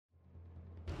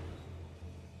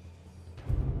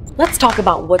Let's talk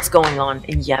about what's going on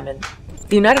in Yemen.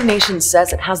 The United Nations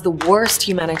says it has the worst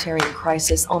humanitarian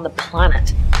crisis on the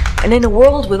planet. And in a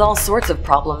world with all sorts of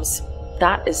problems,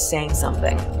 that is saying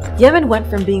something. Yemen went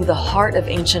from being the heart of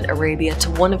ancient Arabia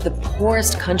to one of the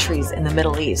poorest countries in the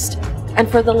Middle East. And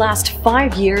for the last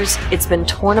 5 years, it's been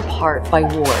torn apart by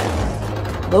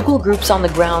war. Local groups on the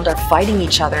ground are fighting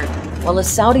each other, while a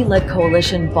Saudi-led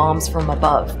coalition bombs from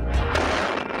above.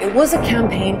 It was a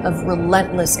campaign of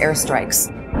relentless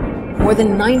airstrikes. More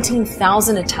than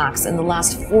 19,000 attacks in the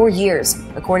last 4 years,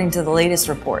 according to the latest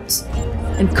reports.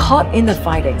 And caught in the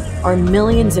fighting are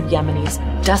millions of Yemenis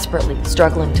desperately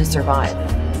struggling to survive.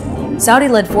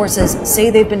 Saudi-led forces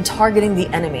say they've been targeting the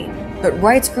enemy, but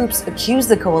rights groups accuse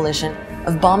the coalition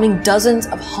of bombing dozens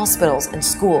of hospitals and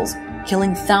schools,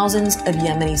 killing thousands of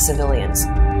Yemeni civilians.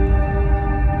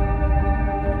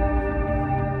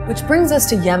 Which brings us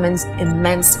to Yemen's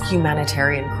immense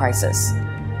humanitarian crisis.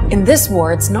 In this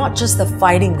war, it's not just the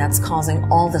fighting that's causing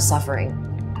all the suffering.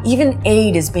 Even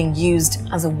aid is being used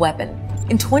as a weapon.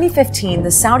 In 2015, the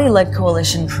Saudi-led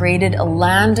coalition created a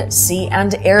land, sea,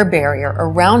 and air barrier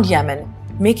around Yemen,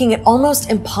 making it almost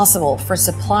impossible for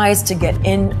supplies to get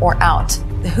in or out.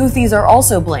 The Houthis are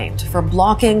also blamed for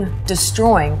blocking,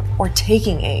 destroying, or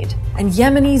taking aid, and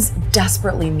Yemenis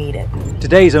desperately need it.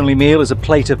 Today's only meal is a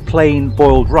plate of plain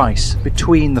boiled rice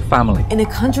between the family. In a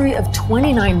country of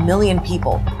 29 million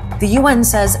people, the UN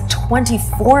says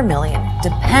 24 million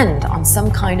depend on some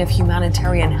kind of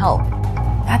humanitarian help.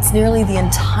 That's nearly the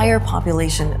entire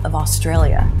population of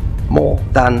Australia. More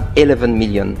than 11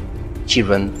 million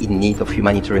children in need of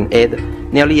humanitarian aid,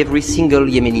 nearly every single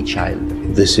Yemeni child.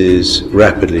 This is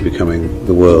rapidly becoming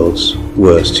the world's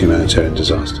worst humanitarian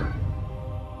disaster.